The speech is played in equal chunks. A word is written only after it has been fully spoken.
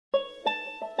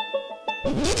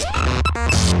Pow,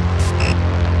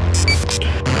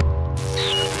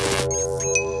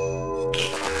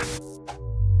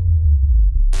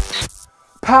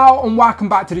 and welcome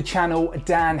back to the channel,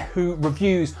 Dan Who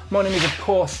Reviews. My name is, of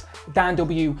course, Dan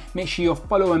W. Make sure you're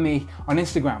following me on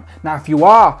Instagram. Now, if you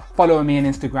are following me on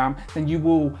Instagram, then you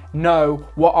will know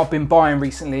what I've been buying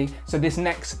recently. So this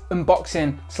next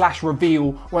unboxing /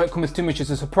 reveal won't come as too much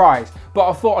as a surprise. But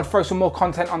I thought I'd throw some more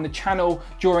content on the channel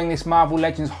during this Marvel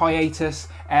Legends hiatus.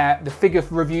 The figure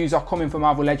reviews are coming for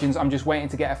Marvel Legends. I'm just waiting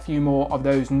to get a few more of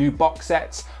those new box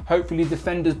sets. Hopefully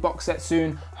Defenders box set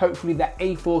soon. Hopefully the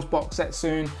A-Force box set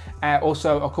soon.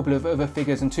 Also a couple of other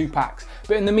figures and 2-packs.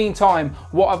 But in the meantime,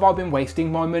 what have I been wasting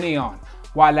my money on?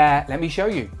 Well, let me show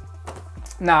you.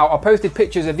 Now, I posted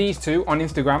pictures of these two on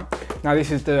Instagram. Now, this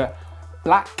is the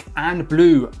black and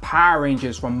blue Power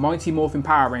Rangers from Mighty Morphin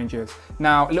Power Rangers.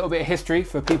 Now, a little bit of history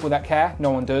for people that care. No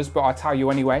one does, but I'll tell you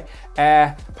anyway.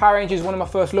 Power Rangers is one of my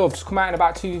first loves. Come out in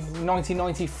about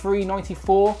 1993,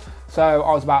 94. So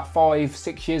I was about 5,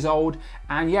 6 years old.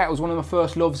 And yeah, it was one of my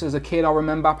first loves as a kid. I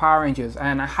remember Power Rangers,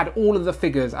 and I had all of the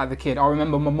figures as a kid. I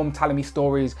remember my mum telling me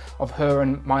stories of her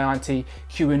and my auntie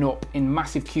queuing up in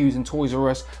massive queues in Toys R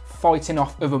Us, fighting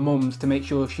off other mums to make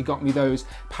sure she got me those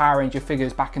Power Ranger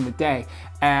figures back in the day.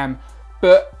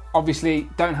 But obviously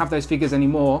don't have those figures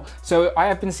anymore. So I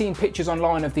have been seeing pictures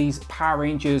online of these Power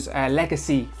Rangers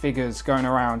legacy figures going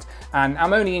around, and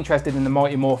I'm only interested in the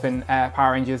Mighty Morphin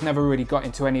Power Rangers. Never really got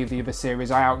into any of the other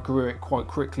series. I outgrew it quite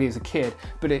quickly as a kid,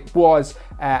 but it was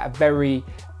a very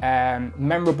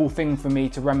memorable thing for me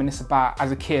to reminisce about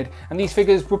as a kid. And these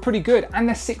figures were pretty good, and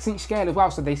they're 6-inch scale as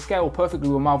well, so they scale perfectly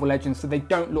with Marvel Legends, so they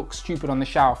don't look stupid on the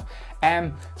shelf.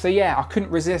 So yeah, I couldn't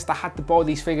resist. I had to buy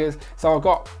these figures, so I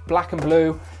got black and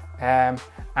blue. And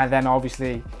then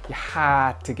obviously you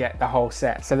had to get the whole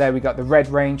set. So there we got the Red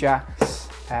Ranger,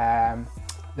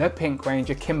 the Pink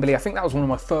Ranger, Kimberly. I think that was one of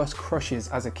my first crushes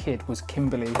as a kid, was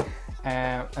Kimberly,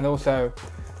 and also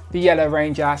the Yellow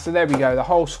Ranger. So there we go, the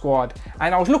whole squad.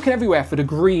 And I was looking everywhere for the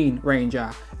Green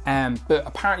Ranger, but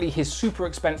apparently he's super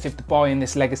expensive to buy in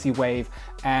this legacy wave,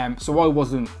 so I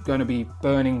wasn't going to be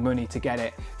burning money to get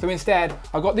it. So instead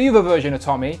I got the other version of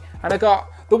Tommy, and I got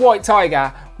the White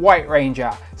Tiger, White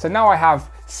Ranger. So now I have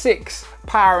 6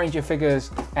 Power Ranger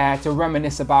figures to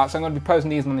reminisce about. So I'm going to be posting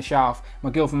these on the shelf.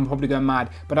 My girlfriend will probably go mad,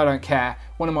 but I don't care.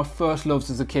 One of my first loves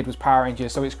as a kid was Power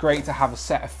Rangers, so it's great to have a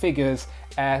set of figures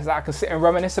that I can sit and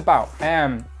reminisce about.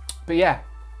 But yeah,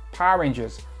 Power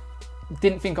Rangers.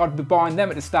 Didn't think I'd be buying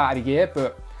them at the start of the year,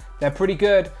 but they're pretty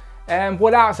good.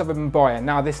 What else have I been buying?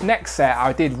 Now, this next set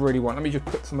I did really want. Let me just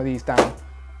put some of these down.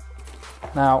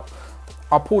 Now,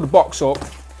 I'll pull the box up.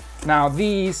 Now,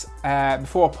 these,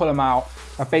 before I pull them out,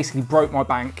 I basically broke my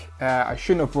bank. I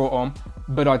shouldn't have brought them,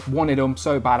 but I wanted them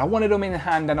so bad. I wanted them in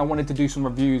hand, and I wanted to do some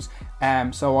reviews.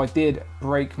 So I did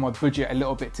break my budget a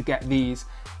little bit to get these.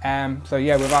 So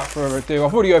yeah, without further ado,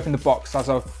 I've already opened the box as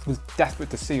I was desperate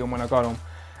to see them when I got them.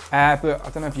 But I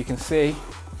don't know if you can see.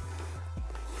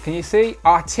 Can you see?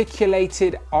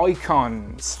 Articulated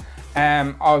icons.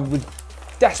 I was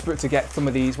desperate to get some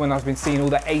of these when I've been seeing all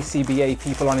the ACBA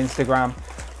people on Instagram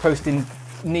posting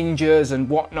ninjas and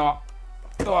whatnot.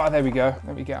 Oh, there we go.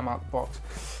 Let me get them out of the box.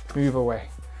 Move away.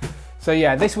 So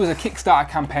yeah, this was a Kickstarter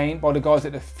campaign by the guys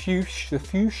at the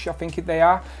Feudal, I think they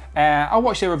are. I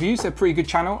watched their reviews, they're a pretty good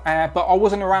channel, but I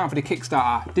wasn't around for the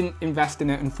Kickstarter. Didn't invest in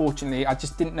it, unfortunately. I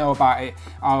just didn't know about it.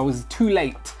 I was too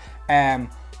late.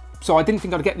 So I didn't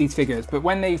think I'd get these figures, but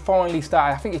when they finally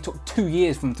started, I think it took 2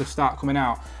 years for them to start coming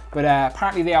out. But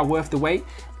apparently they are worth the wait.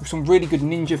 Some really good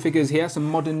ninja figures here, some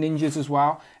modern ninjas as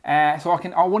well. So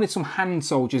I wanted some hand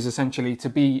soldiers essentially to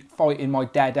be fighting my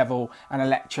Daredevil and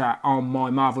Elektra on my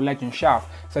Marvel Legends shelf.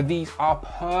 So these are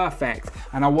perfect,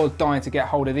 and I was dying to get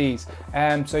hold of these.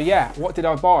 So yeah, what did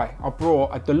I buy? I brought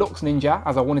a Deluxe Ninja,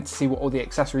 as I wanted to see what all the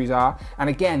accessories are. And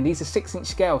again, these are 6-inch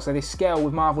scale, so they scale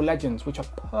with Marvel Legends, which are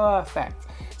perfect.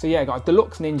 So yeah, I got a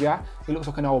Deluxe Ninja. He looks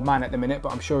like an old man at the minute,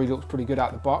 but I'm sure he looks pretty good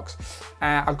out of the box.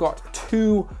 I've got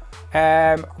 2,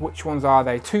 which ones are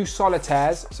they? 2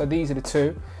 Solitaires, so these are the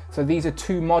 2. So these are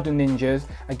 2 modern ninjas.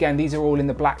 Again, these are all in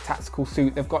the black tactical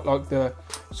suit. They've got like the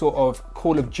sort of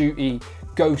Call of Duty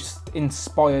ghost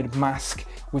inspired mask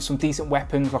with some decent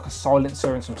weapons like a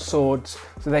silencer and some swords.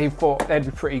 So they thought they'd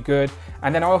be pretty good.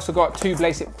 And then I also got 2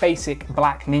 basic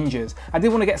black ninjas. I did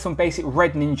want to get some basic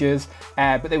red ninjas,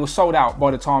 but they were sold out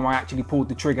by the time I actually pulled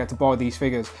the trigger to buy these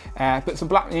figures. But some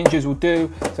black ninjas will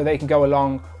do, so they can go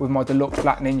along with my deluxe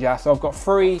black ninja. So I've got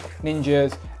 3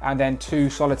 ninjas and then 2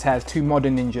 solitaires, 2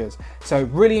 modern ninjas. So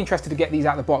really interested to get these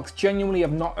out of the box. Genuinely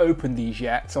have not opened these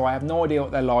yet, so I have no idea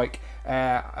what they're like.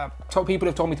 People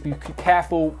have told me to be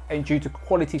careful and due to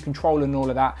quality control and all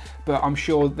of that, but I'm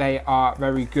sure they are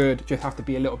very good. Just have to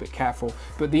be a little bit careful.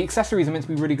 But the accessories are meant to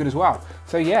be really good as well.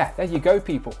 So yeah, there you go,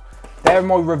 people. There are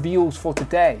my reveals for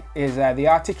today. Is the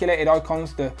articulated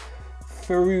icons, the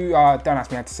Feudal, don't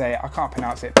ask me how to say it, I can't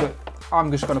pronounce it, but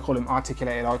I'm just going to call them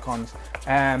articulated icons.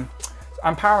 And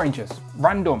Power Rangers,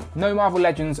 random. No Marvel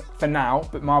Legends for now,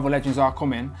 but Marvel Legends are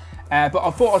coming. But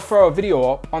I thought I'd throw a video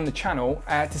up on the channel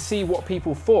to see what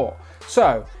people thought.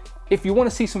 So, if you want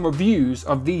to see some reviews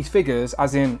of these figures,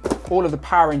 as in all of the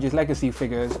Power Rangers Legacy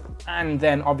figures, and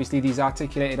then obviously these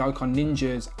articulated icon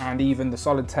ninjas and even the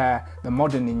solitaire, the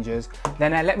modern ninjas,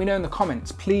 then let me know in the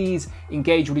comments. Please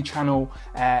engage with the channel,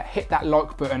 hit that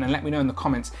like button and let me know in the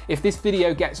comments. If this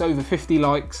video gets over 50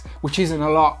 likes, which isn't a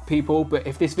lot, people, but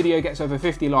if this video gets over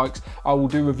 50 likes, I will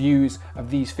do reviews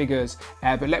of these figures.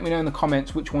 But let me know in the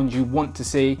comments which ones you want to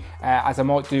see, as I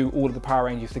might do all of the Power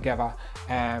Rangers together,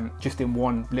 just in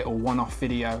one little one-off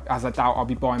video, as I doubt I'll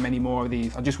be buying many more of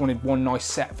these. I just wanted one nice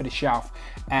set for the shelf.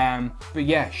 But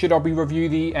yeah, should I be review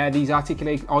these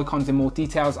articulated icons in more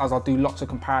details, as I'll do lots of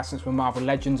comparisons with Marvel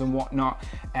Legends and whatnot.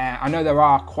 I know there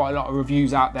are quite a lot of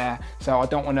reviews out there, so I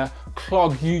don't want to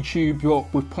clog YouTube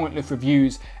up with pointless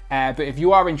reviews. But if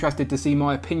you are interested to see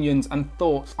my opinions and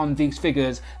thoughts on these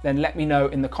figures, then let me know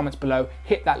in the comments below.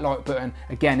 Hit that like button.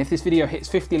 Again, if this video hits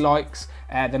 50 likes,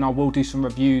 then I will do some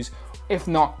reviews. If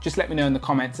not, just let me know in the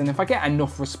comments, and if I get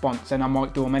enough response, then I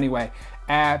might do them anyway.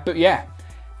 But yeah,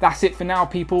 that's it for now,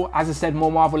 people. As I said,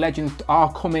 more Marvel Legends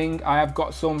are coming. I have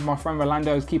got some. My friend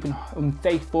Rolando is keeping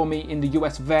faith for me in the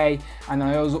US of A, and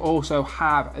I also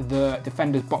have the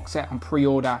Defenders box set on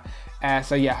pre-order.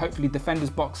 So yeah, hopefully Defenders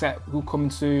box set will come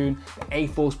soon. The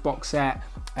A-Force box set.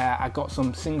 I got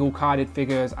some single carded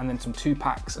figures and then some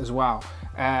 2-packs as well.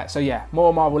 So yeah,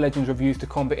 more Marvel Legends reviews to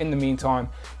come. But in the meantime,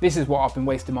 this is what I've been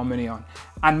wasting my money on.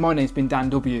 And my name's been Dan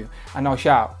W, and I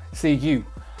shall see you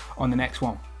on the next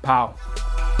one. Pow.